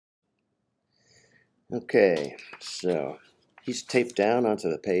Okay, so he's taped down onto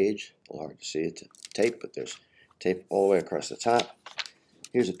the page. A little hard to see it tape, but there's tape all the way across the top.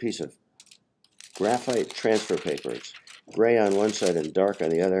 Here's a piece of graphite transfer paper. It's gray on one side and dark on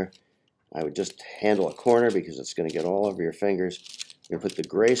the other. I would just handle a corner because it's going to get all over your fingers. You're going to put the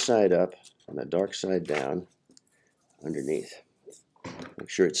gray side up and the dark side down underneath. Make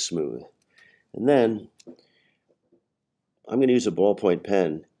sure it's smooth. And then I'm going to use a ballpoint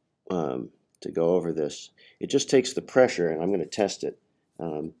pen to go over this. It just takes the pressure, and I'm going to test it.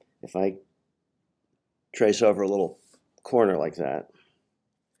 If I trace over a little corner like that,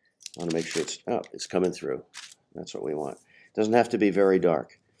 I want to make sure it's coming through. That's what we want. It doesn't have to be very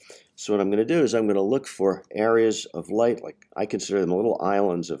dark. So what I'm going to do is I'm going to look for areas of light, like I consider them little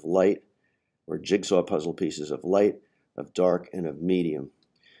islands of light, or jigsaw puzzle pieces of light, of dark, and of medium.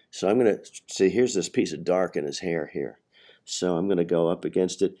 So I'm going to see, here's this piece of dark in his hair here. So I'm going to go up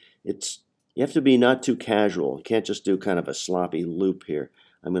against it. You have to be not too casual. You can't just do kind of a sloppy loop here.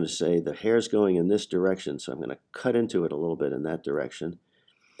 I'm going to say the hair's going in this direction, so I'm going to cut into it a little bit in that direction.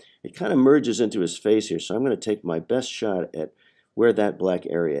 It kind of merges into his face here, so I'm going to take my best shot at where that black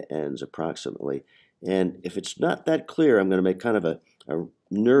area ends approximately. And if it's not that clear, I'm going to make kind of a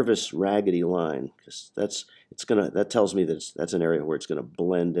nervous, raggedy line, because that tells me that that's an area where it's going to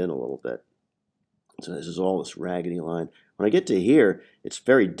blend in a little bit. So this is all this raggedy line. When I get to here, it's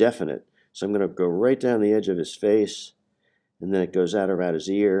very definite. So I'm going to go right down the edge of his face, and then it goes out around his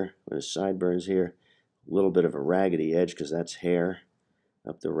ear, when his sideburns here. A little bit of a raggedy edge, because that's hair,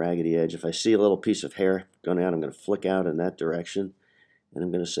 up the raggedy edge. If I see a little piece of hair going out, I'm going to flick out in that direction. And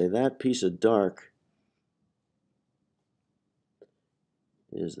I'm going to say that piece of dark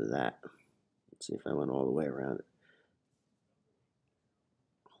is that. Let's see if I went all the way around it.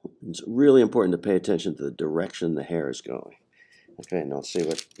 It's really important to pay attention to the direction the hair is going. Okay, and I'll see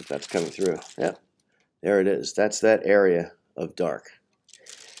if that's coming through. Yep, there it is. That's that area of dark.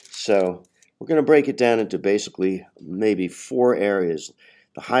 So we're going to break it down into basically maybe 4 areas.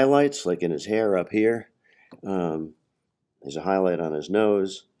 The highlights, like in his hair up here. There's a highlight on his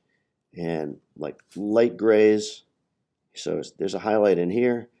nose, and like light grays. So there's a highlight in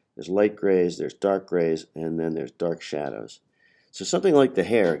here. There's light grays, there's dark grays, and then there's dark shadows. So something like the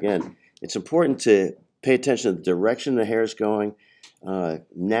hair, again, it's important to pay attention to the direction the hair is going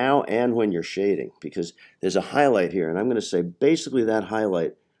now and when you're shading, because there's a highlight here, and I'm going to say basically that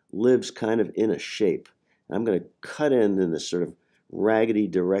highlight lives kind of in a shape. And I'm going to cut in this sort of raggedy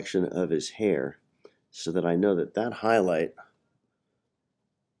direction of his hair so that I know that that highlight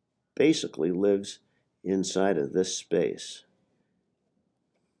basically lives inside of this space.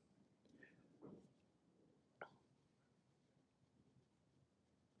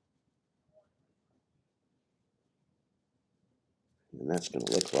 And that's going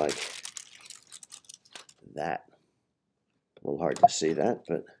to look like that. A little hard to see that,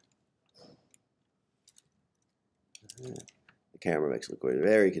 but the camera makes it look good.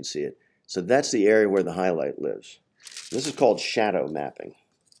 There you can see it. So that's the area where the highlight lives. This is called shadow mapping.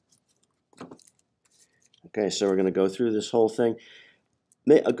 Okay, so we're going to go through this whole thing.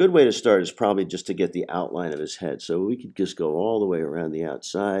 A good way to start is probably just to get the outline of his head. So we could just go all the way around the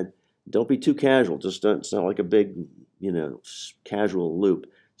outside. Don't be too casual. Just don't, it's not like a big, casual loop.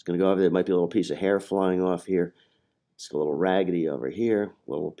 It's going to go over there. There might be a little piece of hair flying off here. It's a little raggedy over here.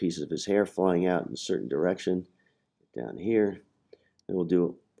 A little piece of his hair flying out in a certain direction. Down here. And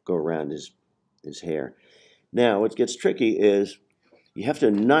we'll go around his hair. Now, what gets tricky is you have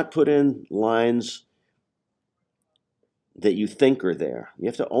to not put in lines that you think are there. You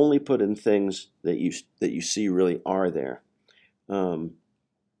have to only put in things that you see really are there.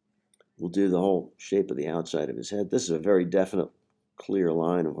 We'll do the whole shape of the outside of his head. This is a very definite, clear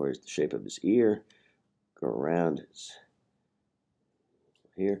line of where's the shape of his ear. Go around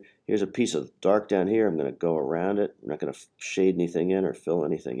here. Here's a piece of dark down here. I'm going to go around it. I'm not going to shade anything in or fill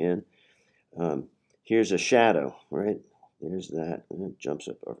anything in. Here's a shadow, right? There's that, and it jumps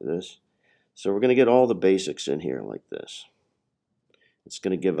up over this. So we're going to get all the basics in here like this. It's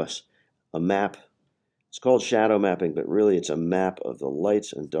going to give us a map. It's called shadow mapping, but really it's a map of the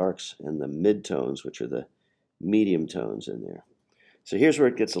lights and darks and the midtones, which are the medium tones in there. So here's where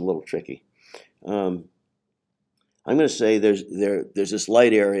it gets a little tricky. I'm going to say there's this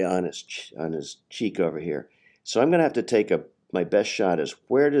light area on his cheek over here. So I'm going to have to take my best shot is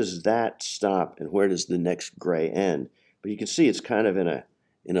where does that stop and where does the next gray end? But you can see it's kind of in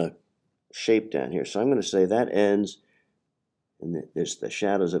a shape down here. So I'm going to say that ends, and there's the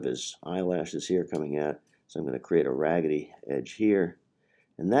shadows of his eyelashes here coming out. So I'm going to create a raggedy edge here.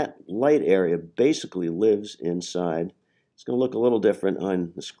 And that light area basically lives inside. It's going to look a little different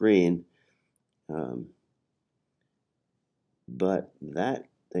on the screen. But that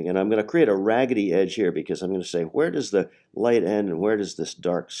thing, and I'm going to create a raggedy edge here because I'm going to say, where does the light end and where does this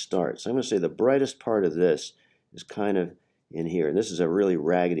dark start? So I'm going to say the brightest part of this is kind of in here. And this is a really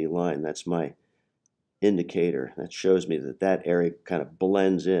raggedy line. That's my indicator. That shows me that that area kind of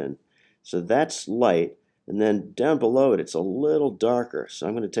blends in. So that's light. And then down below it, it's a little darker. So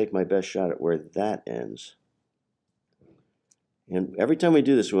I'm going to take my best shot at where that ends. And every time we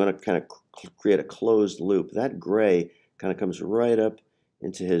do this, we want to kind of create a closed loop. That gray kind of comes right up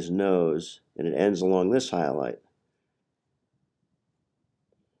into his nose, and it ends along this highlight.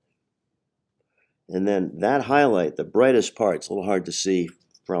 And then that highlight, the brightest part, it's a little hard to see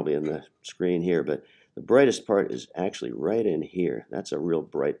probably in the screen here, but the brightest part is actually right in here. That's a real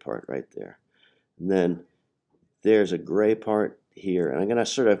bright part right there. And then there's a gray part here, and I'm going to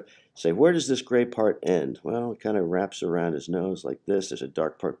sort of say, where does this gray part end? Well, it kind of wraps around his nose like this. There's a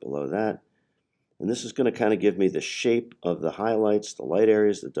dark part below that. And this is going to kind of give me the shape of the highlights, the light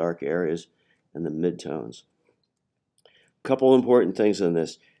areas, the dark areas, and the midtones. A couple important things on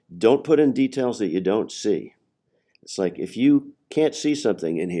this. Don't put in details that you don't see. It's like if you can't see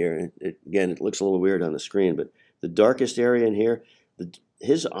something in here, again, it looks a little weird on the screen, but the darkest area in here,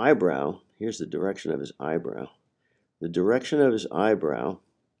 his eyebrow, here's the direction of his eyebrow. The direction of his eyebrow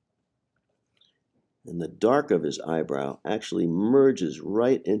and the dark of his eyebrow actually merges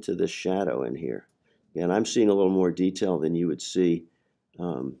right into the shadow in here. And I'm seeing a little more detail than you would see,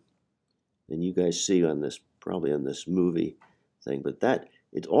 than you guys see on this, probably on this movie thing. But that,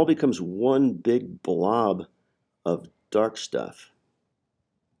 it all becomes one big blob of dark stuff.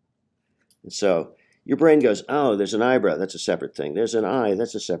 And so your brain goes, oh, there's an eyebrow, that's a separate thing. There's an eye,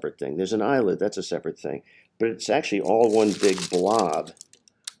 that's a separate thing. There's an eyelid, that's a separate thing. But it's actually all one big blob.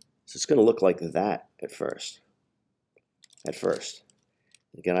 So it's going to look like that at first.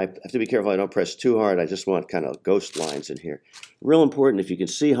 Again, I have to be careful I don't press too hard. I just want kind of ghost lines in here. Real important, if you can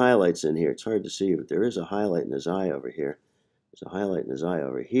see highlights in here, it's hard to see, but there is a highlight in his eye over here. There's a highlight in his eye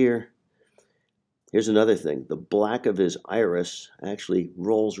over here. Here's another thing. The black of his iris actually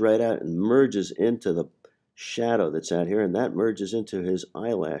rolls right out and merges into the shadow that's out here, and that merges into his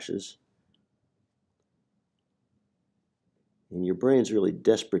eyelashes. And your brain's really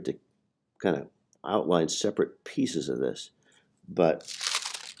desperate to kind of outline separate pieces of this. But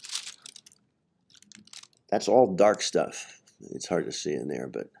that's all dark stuff. It's hard to see in there,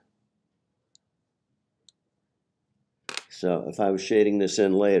 but so if I was shading this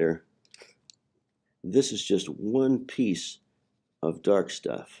in later, this is just one piece of dark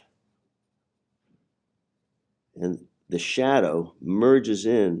stuff. And the shadow merges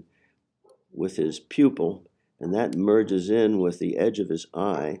in with his pupil, and that merges in with the edge of his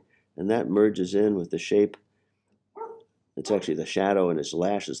eye, and that merges in with the shape. It's actually the shadow in his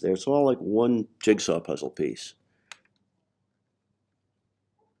lashes there. It's all like one jigsaw puzzle piece.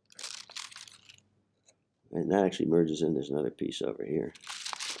 And that actually merges in. There's another piece over here.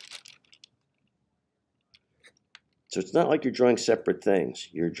 So it's not like you're drawing separate things.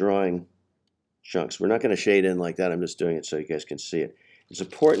 You're drawing chunks. We're not going to shade in like that. I'm just doing it so you guys can see it. It's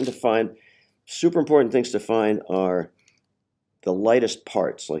important to find, super important things to find are the lightest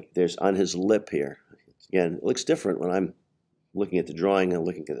parts. Like there's on his lip here. Again, it looks different when I'm looking at the drawing and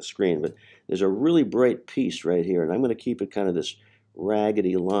looking at the screen, but there's a really bright piece right here, and I'm going to keep it kind of this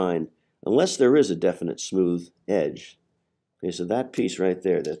raggedy line, unless there is a definite smooth edge. Okay, so that piece right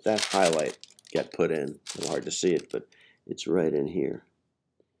there, that highlight got put in. It's a little hard to see it, but it's right in here.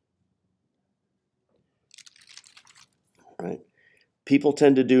 Right? People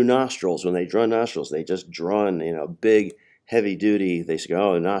tend to do nostrils. When they draw nostrils, they just draw in, big, heavy duty. They say,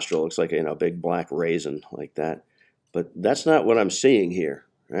 oh, a nostril looks like a big black raisin like that. But that's not what I'm seeing here,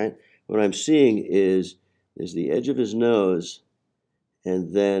 right? What I'm seeing is the edge of his nose,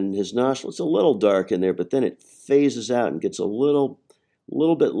 and then his nostril. It's a little dark in there, but then it phases out and gets a little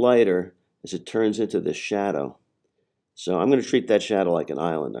bit lighter as it turns into this shadow. So I'm going to treat that shadow like an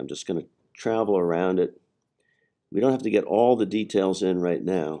island. I'm just going to travel around it. We don't have to get all the details in right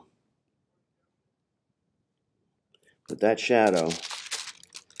now. But that shadow,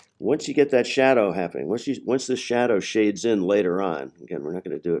 once you get that shadow happening, once this shadow shades in later on, again, we're not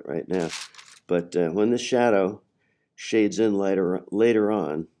going to do it right now, but when this shadow shades in later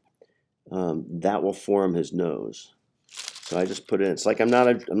on, that will form his nose. So I just put it in. It's like I'm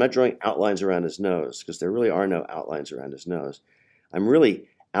not drawing outlines around his nose, because there really are no outlines around his nose. I'm really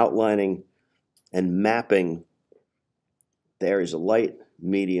outlining and mapping the areas of light,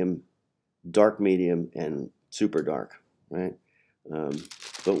 medium, dark medium, and super dark, right?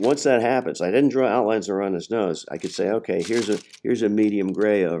 But once that happens, I didn't draw outlines around his nose. I could say, okay, here's a medium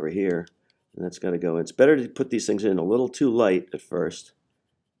gray over here. And that's got to go in. It's better to put these things in a little too light at first.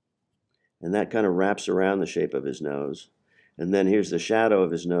 And that kind of wraps around the shape of his nose. And then here's the shadow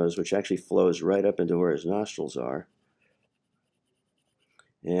of his nose, which actually flows right up into where his nostrils are.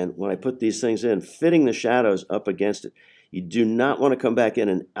 And when I put these things in, fitting the shadows up against it, you do not want to come back in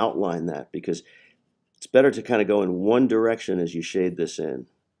and outline that, because it's better to kind of go in one direction as you shade this in.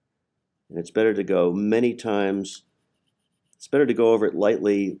 And it's better to go many times. It's better to go over it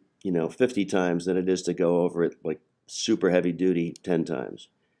lightly, 50 times than it is to go over it like super heavy duty 10 times.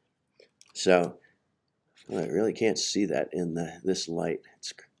 So I really can't see that in this light.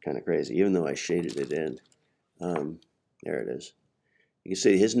 It's kind of crazy, even though I shaded it in. There it is. You can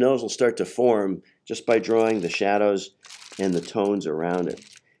see his nose will start to form just by drawing the shadows and the tones around it.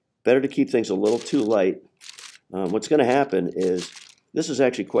 Better to keep things a little too light. What's going to happen is this is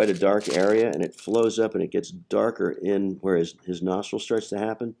actually quite a dark area, and it flows up and it gets darker in where his nostril starts to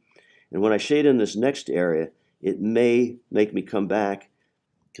happen. And when I shade in this next area, it may make me come back,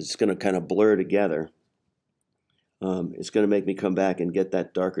 because it's going to kind of blur together. It's going to make me come back and get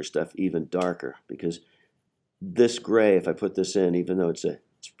that darker stuff even darker, because this gray, if I put this in, even though it's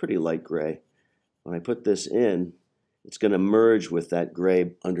pretty light gray, when I put this in, it's going to merge with that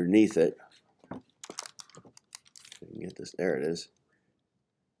gray underneath it. You can get this, there it is.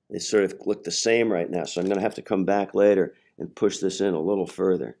 They sort of look the same right now, so I'm going to have to come back later and push this in a little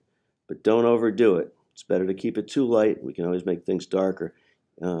further. But don't overdo it. It's better to keep it too light. We can always make things darker.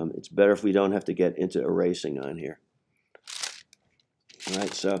 It's better if we don't have to get into erasing on here. All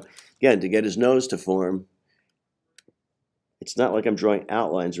right, so again, to get his nose to form, it's not like I'm drawing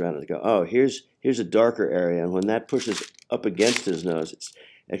outlines around it to go, oh, here's a darker area, and when that pushes up against his nose, it's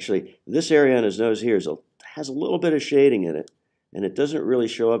actually, this area on his nose here has a little bit of shading in it, and it doesn't really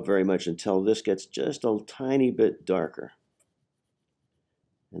show up very much until this gets just a tiny bit darker.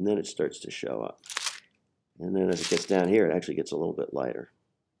 And then it starts to show up. And then as it gets down here, it actually gets a little bit lighter.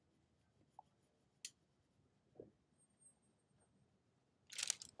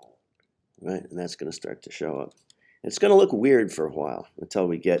 Right, and that's going to start to show up. It's going to look weird for a while until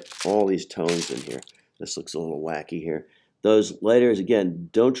we get all these tones in here. This looks a little wacky here. Those lighters, again,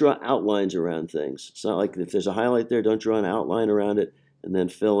 don't draw outlines around things. It's not like if there's a highlight there, don't draw an outline around it and then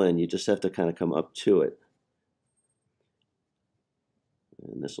fill in. You just have to kind of come up to it.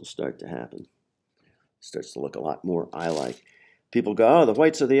 And this will start to happen. It starts to look a lot more eye-like. People go, oh, the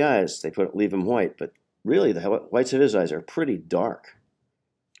whites of the eyes, they leave them white. But really, the whites of his eyes are pretty dark.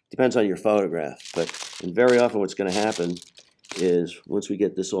 Depends on your photograph, but very often what's going to happen is once we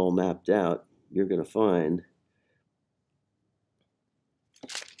get this all mapped out, you're going to find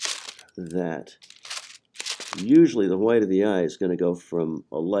that usually the white of the eye is going to go from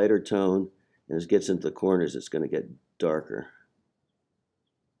a lighter tone, and as it gets into the corners, it's going to get darker.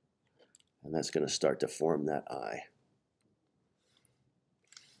 And that's going to start to form that eye.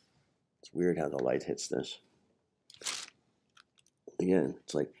 It's weird how the light hits this. Again,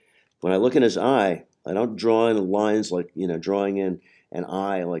 it's like, when I look in his eye, I don't draw in lines like, drawing in an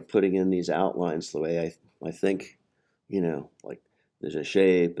eye, like putting in these outlines the way I think, like there's a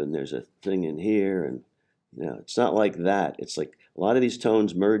shape and there's a thing in here. And, it's not like that. It's like a lot of these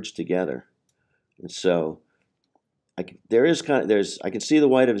tones merge together. And so I can see the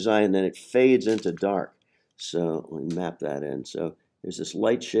white of his eye, and then it fades into dark. So let me map that in. So there's this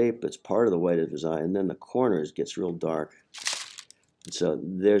light shape that's part of the white of his eye, and then the corners gets real dark. So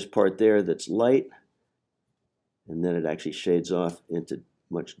there's part there that's light, and then it actually shades off into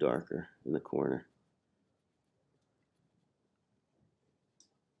much darker in the corner.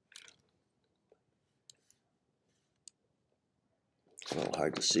 It's a little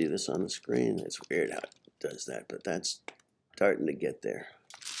hard to see this on the screen. It's weird how it does that, but that's starting to get there.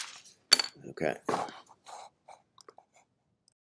 Okay.